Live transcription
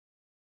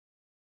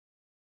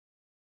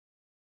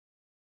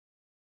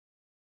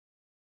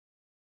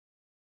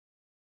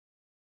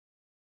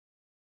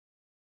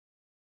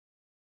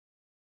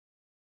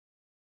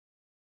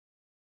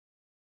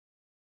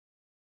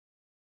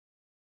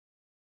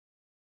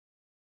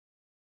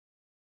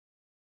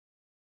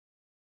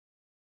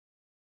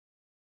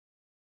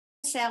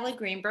Sally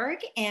Greenberg,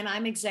 and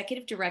I'm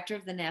Executive Director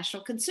of the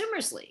National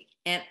Consumers League.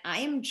 And I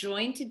am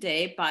joined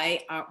today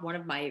by one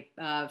of my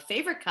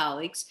favorite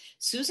colleagues,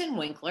 Susan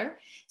Winckler.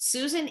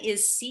 Susan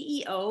is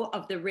CEO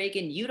of the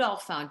Reagan-Udall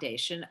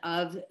Foundation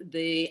of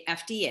the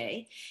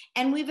FDA.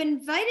 And we've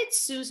invited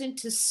Susan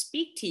to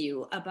speak to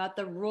you about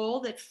the role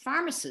that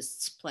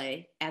pharmacists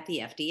play at the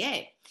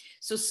FDA.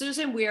 So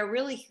Susan, we are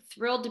really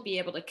thrilled to be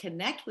able to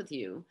connect with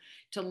you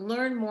to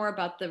learn more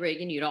about the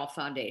Reagan-Udall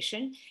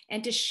Foundation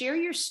and to share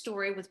your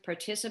story with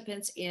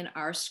participants in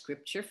our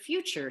Script Your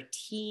Future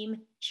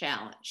Team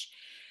Challenge.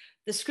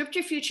 The Script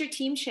Your Future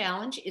Team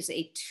Challenge is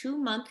a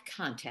 2-month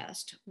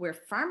contest where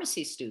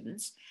pharmacy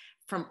students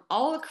from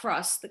all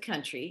across the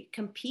country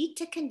compete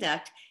to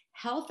conduct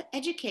health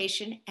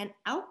education and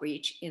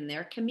outreach in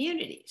their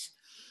communities.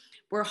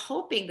 We're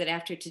hoping that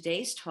after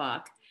today's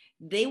talk,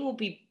 they will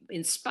be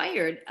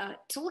inspired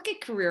to look at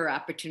career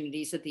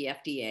opportunities at the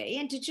FDA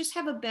and to just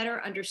have a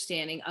better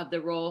understanding of the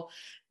role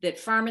that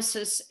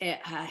pharmacists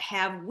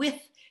have with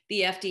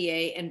the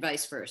FDA and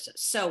vice versa.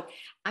 So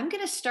I'm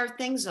going to start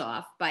things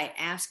off by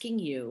asking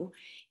you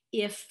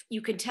if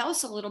you could tell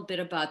us a little bit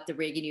about the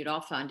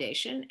Reagan-Udall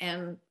Foundation.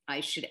 And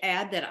I should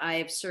add that I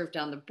have served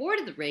on the board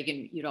of the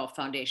Reagan-Udall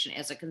Foundation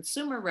as a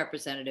consumer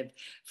representative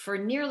for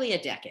nearly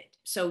a decade.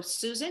 So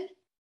Susan,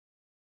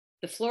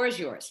 the floor is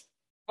yours.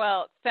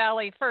 Well,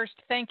 Sally, first,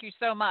 thank you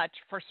so much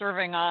for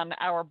serving on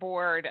our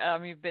board.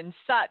 You've been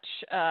such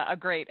a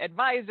great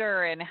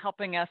advisor and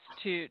helping us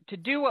to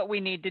do what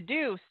we need to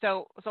do.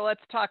 So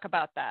let's talk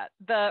about that.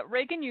 The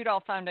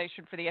Reagan-Udall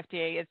Foundation for the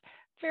FDA is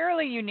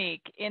fairly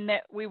unique in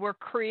that we were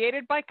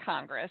created by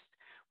Congress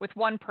with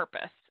one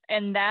purpose,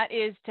 and that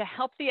is to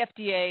help the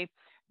FDA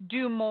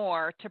do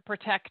more to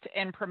protect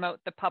and promote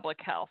the public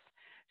health.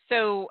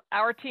 So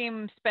our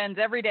team spends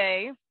every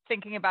day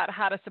thinking about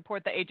how to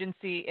support the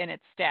agency and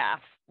its staff.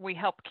 We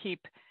help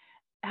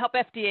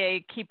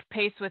FDA keep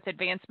pace with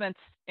advancements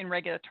in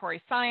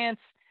regulatory science.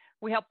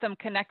 We help them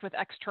connect with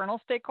external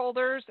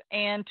stakeholders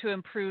and to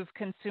improve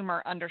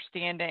consumer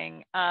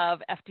understanding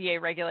of FDA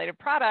regulated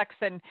products.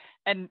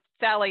 And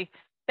Sally,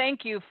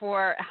 thank you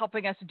for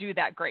helping us do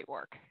that great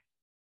work.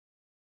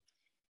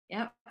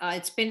 Yeah,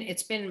 it's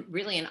been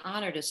really an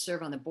honor to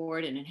serve on the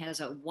board, and it has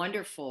a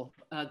wonderful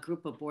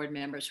group of board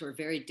members who are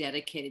very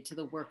dedicated to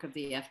the work of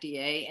the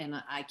FDA. And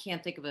I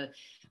can't think of a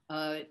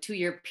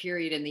 2-year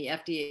period in the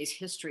FDA's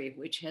history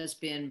which has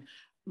been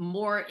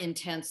more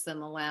intense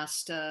than the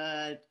last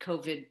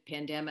COVID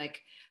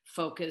pandemic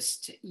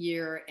focused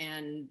year.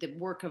 And the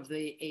work of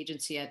the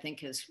agency, I think,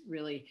 has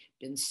really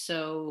been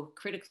so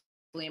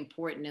critically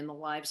important in the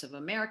lives of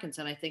Americans.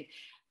 And I think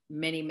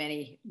many,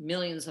 many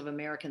millions of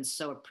Americans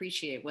so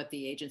appreciate what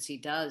the agency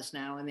does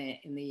now in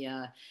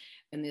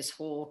this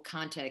whole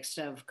context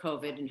of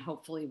COVID. And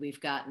hopefully we've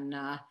gotten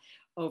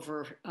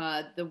over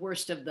the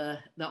worst of the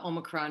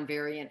Omicron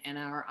variant and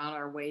are on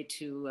our way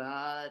to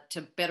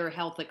better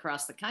health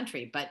across the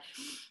country. But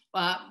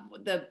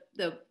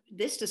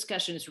this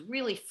discussion is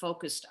really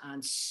focused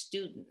on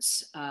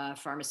students,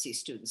 pharmacy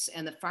students,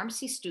 and the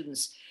pharmacy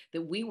students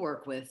that we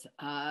work with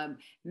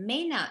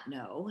may not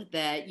know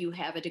that you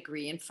have a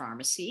degree in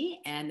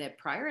pharmacy and that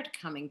prior to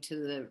coming to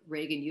the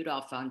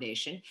Reagan-Udall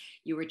Foundation,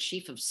 you were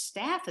chief of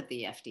staff at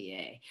the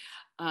FDA.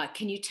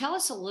 Can you tell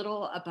us a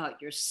little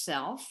about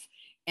yourself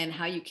and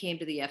how you came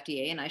to the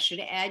FDA? And I should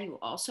add, you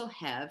also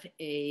have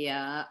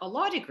a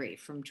law degree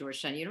from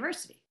Georgetown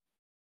University.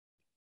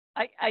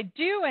 I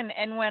do,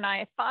 and when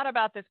I thought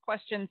about this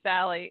question,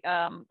 Sally,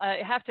 I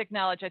have to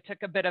acknowledge I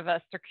took a bit of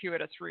a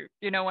circuitous route.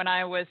 You know, when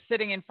I was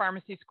sitting in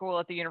pharmacy school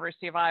at the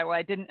University of Iowa,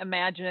 I didn't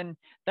imagine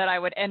that I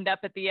would end up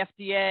at the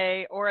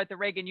FDA or at the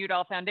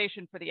Reagan-Udall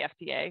Foundation for the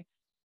FDA,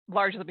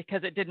 largely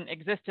because it didn't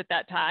exist at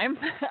that time.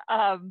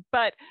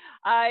 But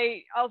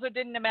I also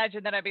didn't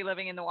imagine that I'd be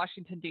living in the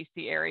Washington,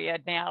 D.C. area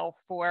now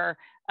for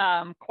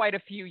quite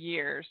a few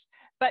years.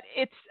 But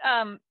it's,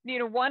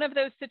 one of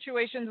those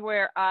situations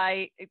where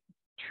I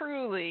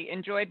truly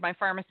enjoyed my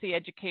pharmacy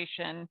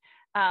education,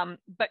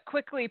 but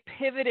quickly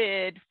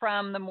pivoted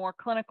from the more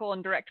clinical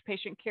and direct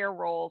patient care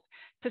roles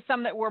to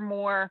some that were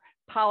more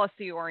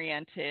policy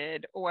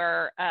oriented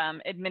or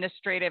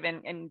administrative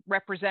and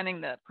representing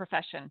the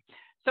profession.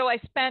 So I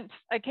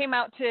came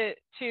out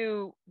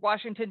to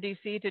Washington,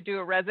 D.C. to do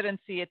a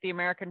residency at the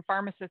American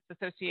Pharmacists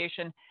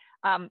Association,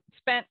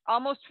 spent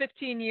almost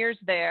 15 years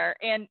there.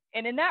 And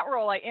in that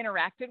role, I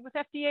interacted with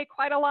FDA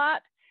quite a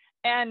lot.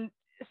 And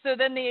so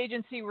then the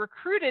agency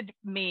recruited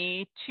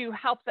me to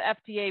help the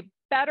FDA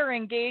better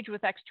engage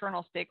with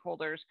external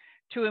stakeholders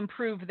to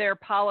improve their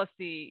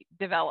policy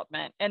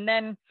development. And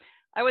then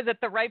I was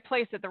at the right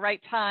place at the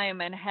right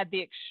time and had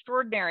the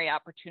extraordinary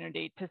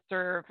opportunity to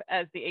serve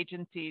as the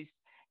agency's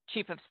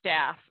chief of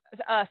staff.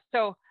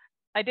 So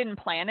I didn't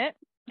plan it,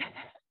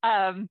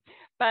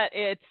 but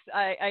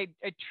I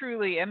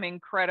truly am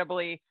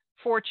incredibly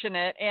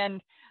fortunate. And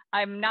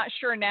I'm not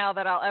sure now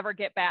that I'll ever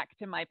get back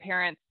to my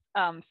parents'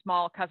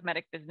 small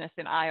cosmetic business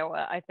in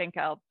Iowa. I think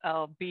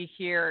I'll be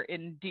here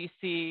in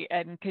DC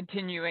and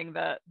continuing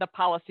the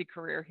policy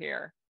career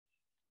here.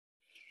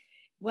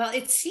 Well,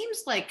 it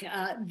seems like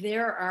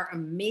there are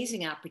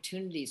amazing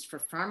opportunities for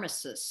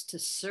pharmacists to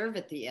serve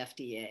at the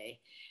FDA.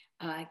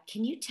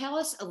 Can you tell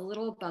us a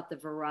little about the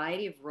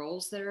variety of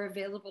roles that are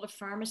available to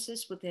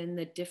pharmacists within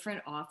the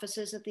different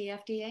offices at the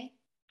FDA?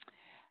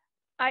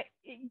 I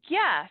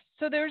Yes.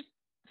 So there's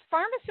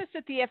pharmacists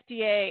at the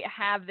FDA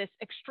have this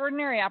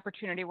extraordinary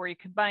opportunity where you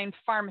combine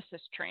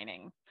pharmacist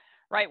training,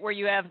 right? Where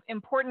you have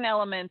important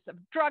elements of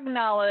drug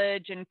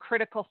knowledge and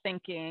critical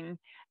thinking,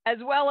 as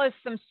well as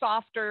some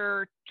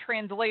softer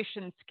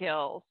translation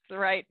skills,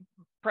 right?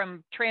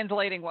 From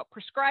translating what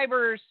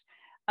prescribers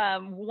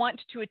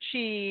want to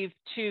achieve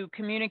to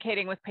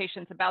communicating with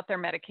patients about their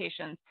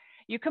medications.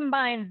 You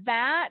combine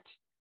that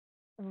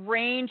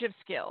range of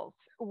skills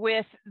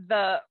with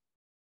the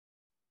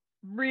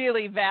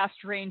really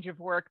vast range of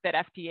work that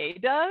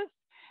FDA does,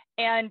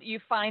 and you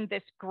find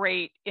this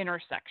great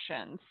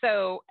intersection.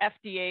 So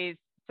FDA's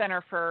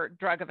Center for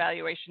Drug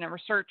Evaluation and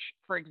Research,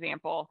 for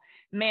example,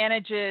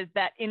 manages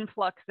that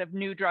influx of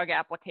new drug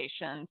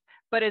applications,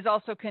 but is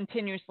also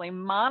continuously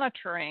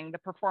monitoring the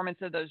performance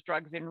of those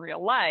drugs in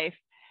real life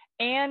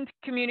and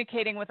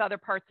communicating with other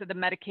parts of the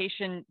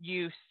medication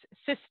use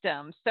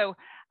system. So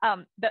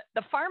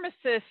the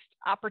pharmacist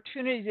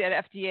opportunities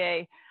at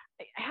FDA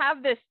have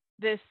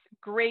this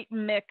great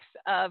mix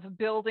of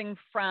building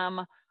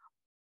from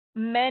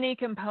many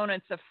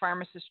components of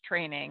pharmacist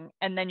training,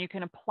 and then you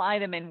can apply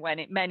them in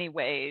many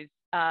ways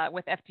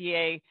with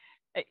FDA,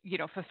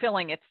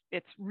 fulfilling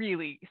its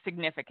really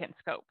significant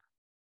scope.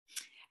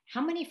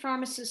 How many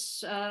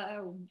pharmacists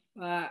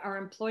are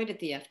employed at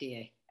the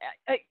FDA?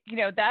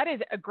 That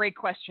is a great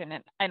question,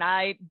 and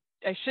I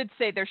should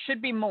say there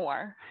should be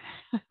more,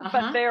 Uh-huh.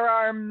 but there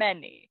are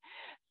many.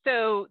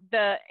 So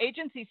the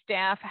agency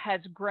staff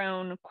has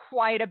grown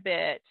quite a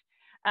bit,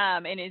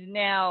 and is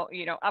now,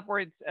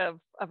 upwards of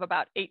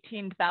about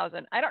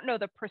 18,000. I don't know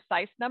the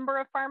precise number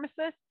of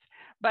pharmacists,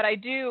 but I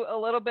do a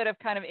little bit of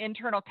kind of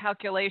internal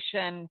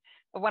calculation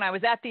when I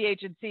was at the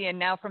agency and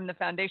now from the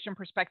foundation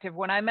perspective.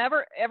 When I'm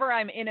ever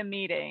I'm in a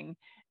meeting,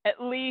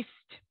 at least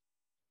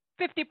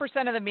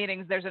 50% of the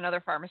meetings, there's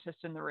another pharmacist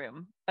in the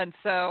room. And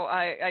so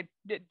I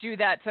do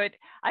that. So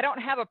I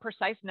don't have a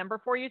precise number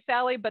for you,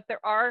 Sally, but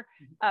there are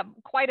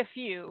quite a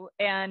few.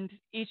 And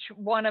each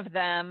one of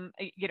them,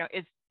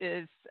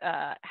 is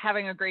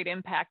having a great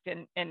impact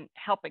in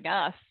helping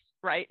us,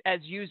 right, as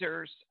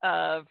users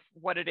of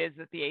what it is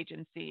that the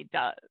agency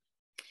does.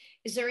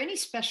 Is there any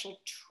special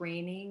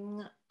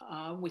training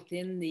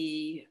within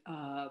the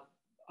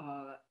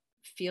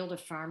field of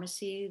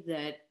pharmacy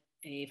that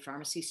a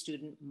pharmacy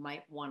student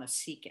might want to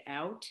seek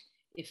out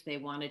if they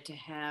wanted to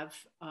have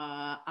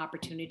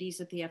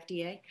opportunities at the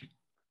FDA?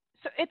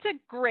 So it's a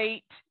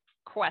great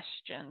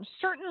question.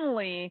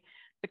 Certainly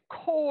the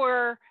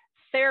core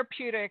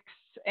therapeutics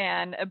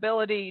and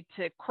ability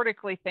to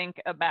critically think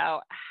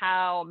about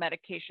how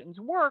medications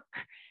work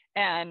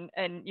and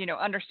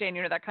understand,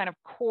 that kind of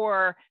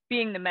core,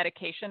 being the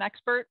medication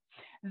expert,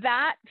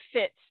 that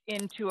fits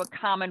into a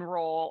common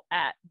role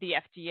at the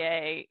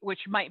FDA,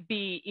 which might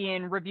be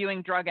in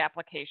reviewing drug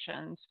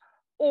applications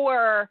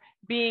or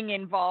being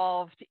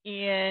involved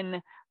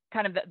in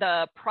kind of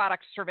the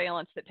product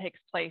surveillance that takes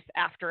place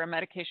after a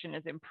medication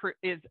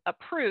is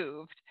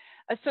approved.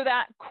 So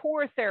that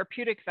core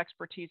therapeutics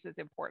expertise is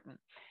important.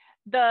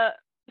 The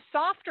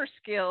softer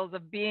skills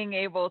of being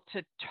able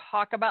to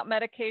talk about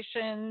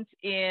medications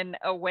in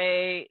a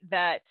way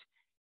that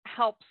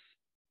helps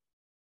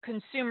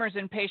consumers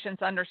and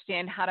patients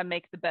understand how to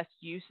make the best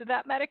use of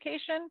that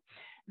medication,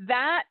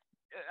 that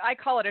I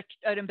call it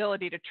an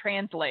ability to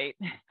translate.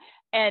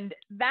 And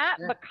that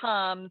Sure.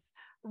 becomes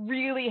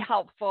really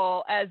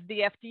helpful as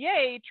the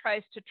FDA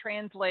tries to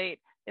translate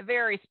the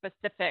very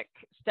specific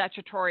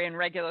statutory and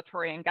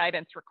regulatory and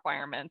guidance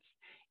requirements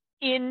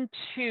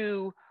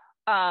into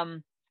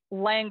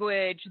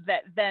language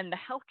that then the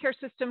healthcare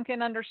system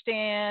can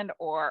understand,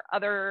 or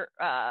other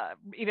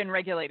even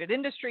regulated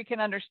industry can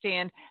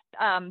understand.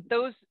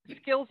 Those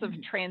skills of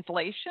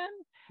translation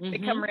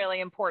become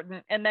really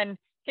important. And then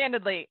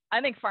candidly,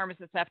 I think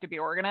pharmacists have to be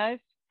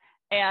organized,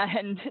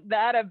 and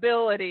that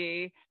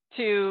ability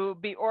to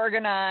be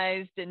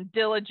organized and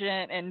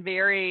diligent and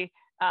very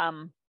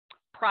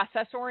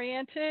process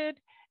oriented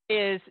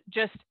is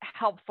just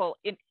helpful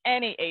in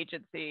any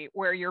agency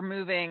where you're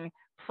moving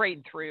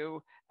freight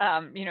through,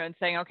 and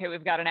saying, okay,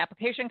 we've got an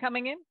application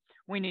coming in,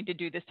 we need to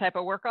do this type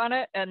of work on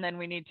it, and then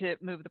we need to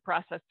move the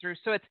process through.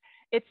 So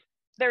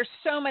there's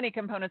so many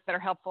components that are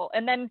helpful.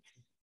 And then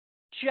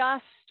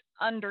just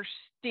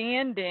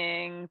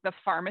understanding the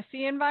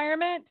pharmacy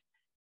environment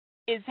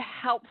is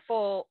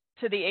helpful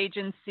to the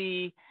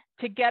agency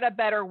to get a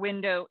better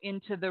window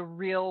into the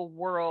real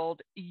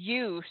world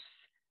use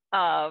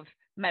of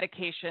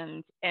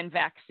medications and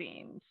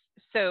vaccines.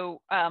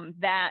 So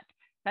that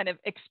kind of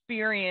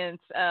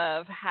experience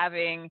of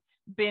having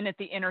been at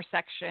the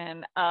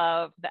intersection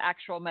of the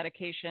actual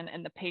medication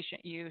and the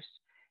patient use,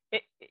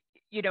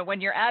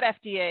 when you're at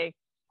FDA,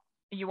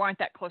 you aren't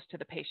that close to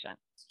the patient.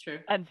 It's true.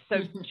 And so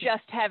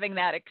just having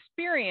that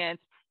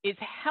experience is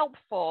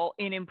helpful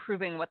in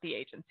improving what the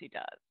agency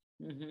does.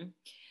 Mm-hmm.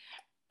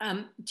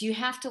 Do you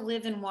have to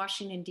live in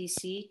Washington,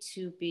 D.C.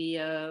 to be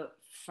a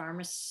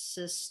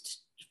pharmacist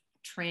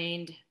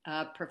trained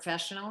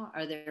professional?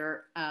 Are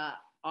there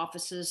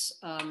offices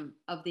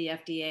of the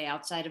FDA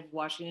outside of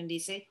Washington,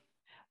 D.C.?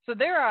 So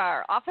there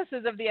are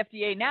offices of the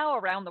FDA now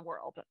around the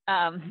world.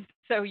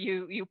 So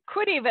you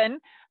could even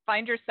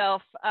find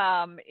yourself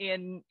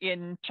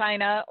in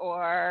China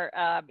or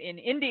in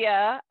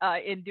India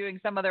in doing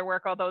some of their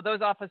work, although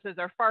those offices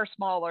are far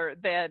smaller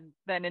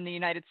than in the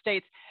United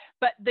States.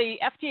 But the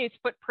FDA's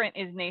footprint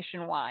is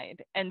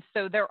nationwide, and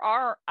so there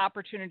are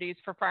opportunities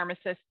for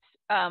pharmacists.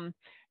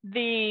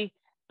 The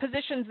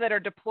positions that are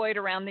deployed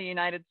around the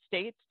United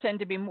States tend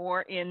to be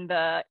more in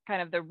the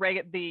kind of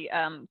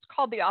it's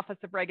called the Office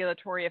of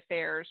Regulatory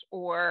Affairs,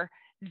 or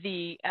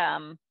the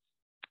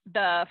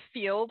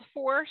field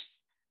force.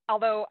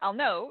 Although I'll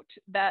note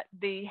that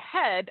the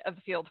head of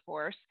the field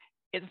force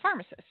is a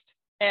pharmacist,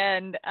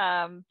 and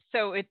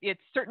so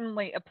it's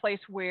certainly a place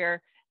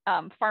where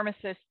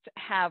pharmacists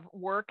have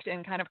worked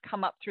and kind of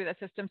come up through the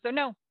system. So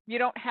no, you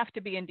don't have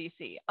to be in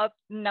DC. A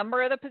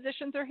number of the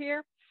positions are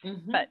here,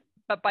 Mm-hmm. but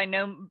by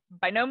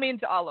no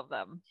means all of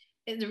them.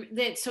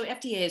 So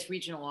FDA has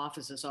regional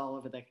offices all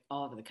over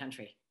the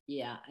country.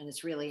 Yeah, and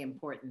it's really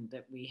important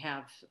that we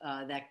have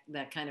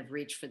that kind of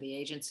reach for the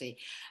agency.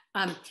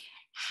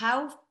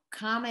 How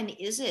common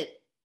is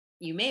it?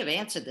 You may have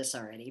answered this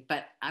already,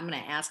 but I'm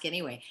going to ask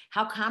anyway.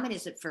 How common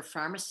is it for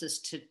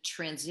pharmacists to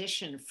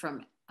transition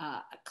from a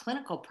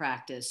clinical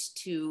practice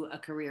to a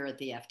career at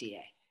the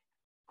FDA?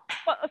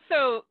 Well,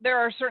 so there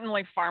are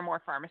certainly far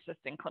more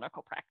pharmacists in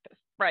clinical practice,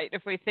 right?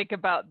 If we think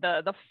about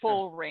the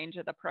full range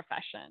of the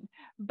profession.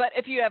 But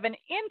if you have an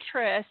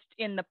interest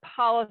in the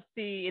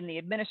policy, in the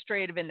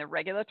administrative, in the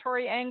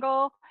regulatory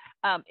angle,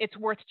 it's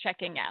worth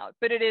checking out.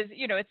 But it is,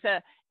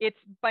 it's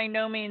by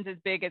no means as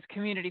big as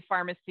community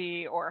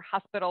pharmacy or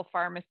hospital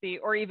pharmacy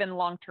or even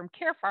long-term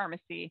care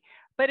pharmacy.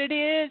 But it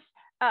is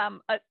a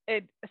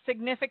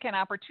significant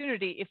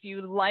opportunity if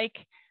you like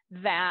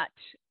that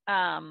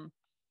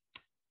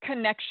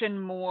connection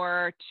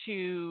more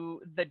to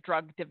the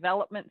drug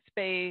development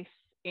space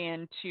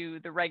and to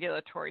the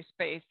regulatory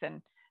space.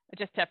 And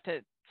I just have to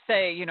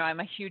say,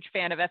 I'm a huge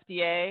fan of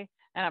FDA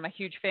and I'm a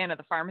huge fan of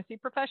the pharmacy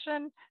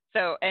profession.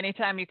 So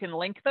anytime you can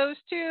link those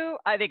two,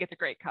 I think it's a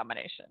great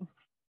combination.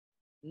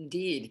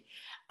 Indeed.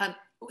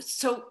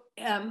 Let's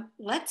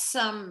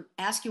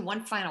ask you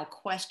one final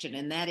question,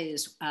 and that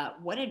is,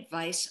 what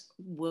advice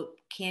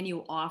can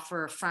you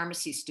offer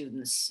pharmacy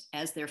students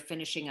as they're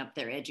finishing up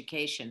their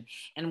education?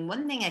 And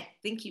one thing I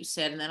think you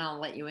said, and then I'll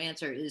let you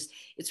answer, is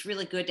it's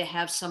really good to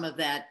have some of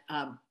that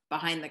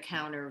behind the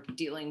counter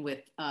dealing with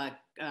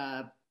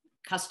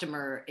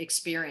customer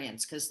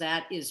experience, because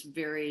that is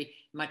very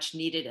much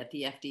needed at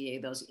the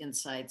FDA, those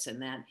insights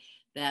and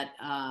that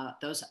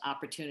those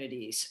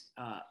opportunities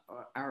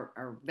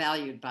are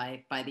valued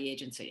by the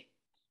agency.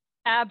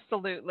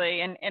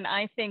 Absolutely. And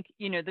I think,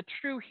 the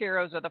true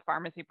heroes of the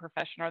pharmacy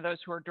profession are those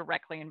who are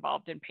directly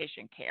involved in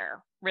patient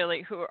care,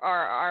 really, who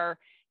are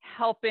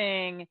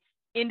helping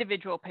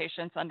individual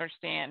patients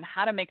understand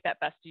how to make that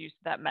best use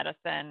of that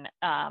medicine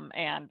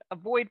and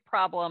avoid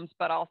problems,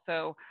 but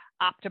also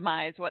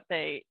optimize what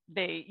they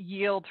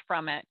yield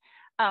from it.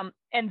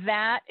 And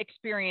that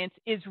experience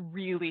is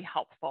really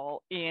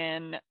helpful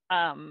in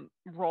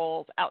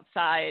roles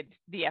outside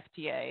the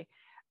FDA.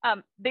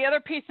 The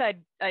other piece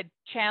I'd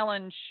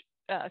challenge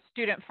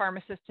student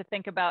pharmacists to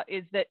think about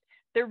is that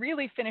they're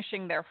really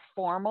finishing their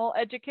formal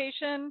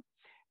education,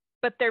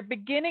 but they're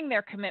beginning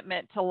their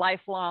commitment to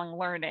lifelong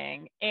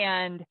learning.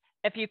 And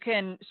if you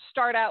can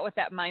start out with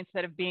that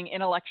mindset of being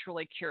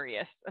intellectually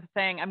curious, of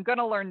saying, I'm going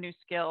to learn new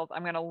skills,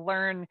 I'm going to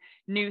learn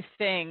new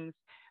things,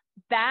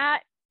 that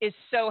is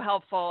so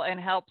helpful and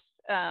helps,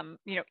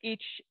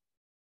 each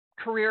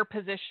career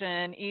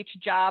position, each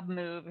job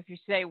move. If you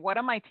say, what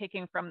am I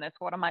taking from this?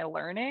 What am I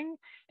learning?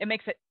 It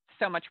makes it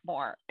so much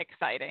more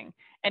exciting.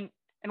 And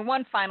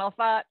one final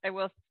thought, I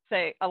will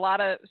say, a lot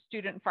of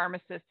student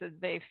pharmacists, as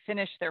they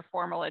finish their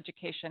formal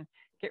education,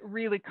 get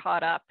really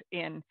caught up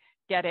in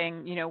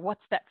getting,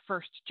 what's that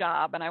first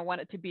job? And I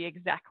want it to be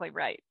exactly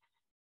right.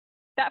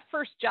 That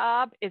first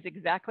job is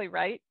exactly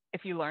right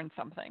if you learn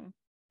something.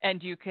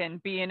 And you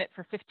can be in it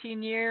for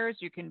 15 years,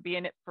 you can be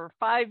in it for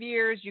 5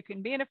 years, you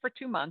can be in it for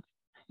 2 months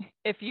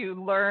if you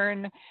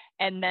learn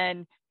and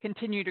then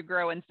continue to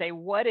grow and say,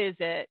 what is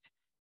it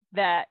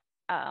that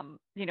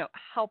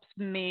helps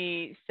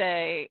me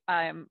say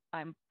I'm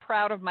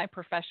proud of my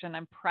profession,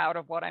 I'm proud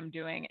of what I'm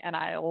doing, and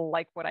I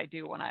like what I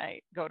do when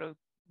I go to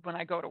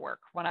work,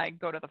 when I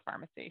go to the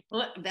pharmacy.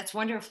 Well, that's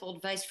wonderful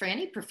advice for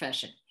any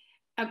profession.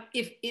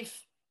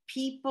 If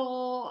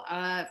people,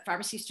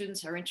 pharmacy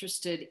students, are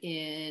interested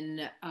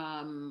in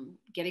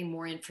getting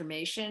more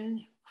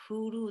information,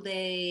 who do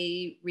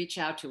they reach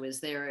out to? Is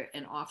there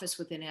an office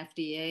within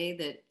FDA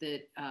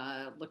that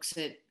looks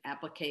at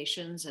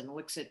applications and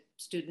looks at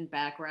student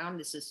background?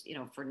 This is,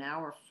 for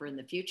now or for in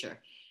the future?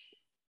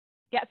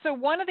 Yeah, so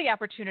one of the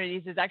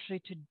opportunities is actually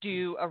to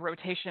do a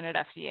rotation at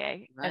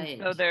FDA. And Right.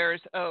 so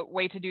there's a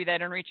way to do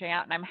that in reaching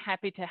out, and I'm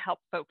happy to help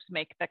folks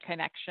make the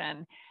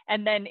connection.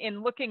 And then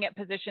in looking at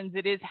positions,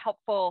 it is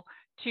helpful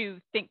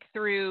to think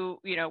through,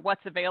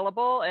 what's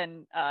available,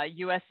 and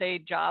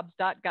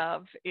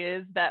usajobs.gov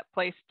is that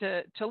place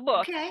to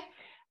look. Okay.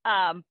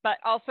 But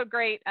also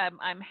great,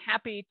 I'm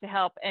happy to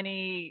help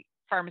any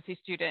pharmacy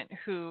student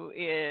who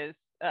is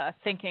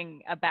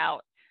thinking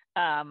about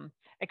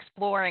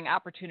exploring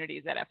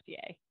opportunities at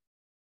FDA.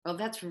 Well,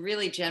 that's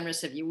really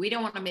generous of you. We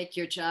don't want to make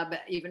your job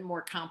even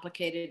more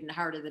complicated and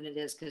harder than it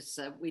is, because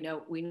we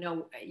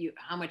know you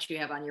how much you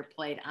have on your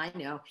plate. I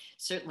know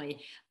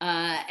certainly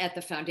at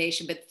the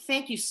foundation. But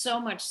thank you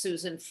so much,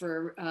 Susan,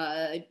 for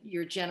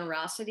your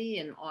generosity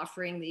in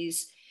offering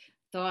these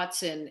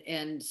thoughts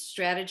and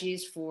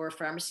strategies for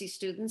pharmacy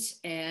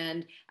students.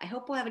 And I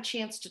hope we'll have a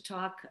chance to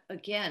talk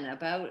again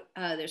about.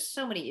 There's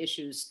so many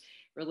issues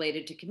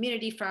related to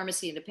community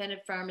pharmacy,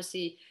 independent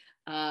pharmacy,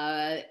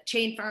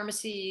 chain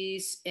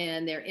pharmacies,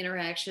 and their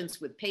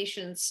interactions with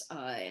patients,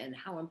 and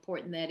how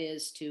important that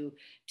is to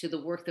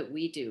the work that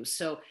we do.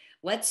 So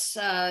let's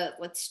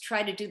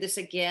try to do this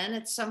again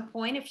at some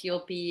point, if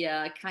you'll be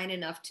kind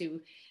enough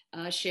to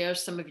share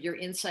some of your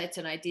insights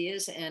and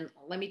ideas. And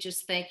let me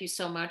just thank you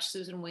so much,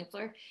 Susan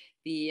Winckler,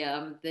 the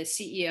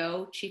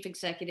CEO, Chief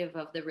Executive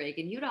of the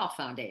Reagan-Udall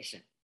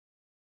Foundation.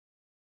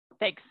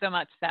 Thanks so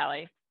much,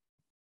 Sally.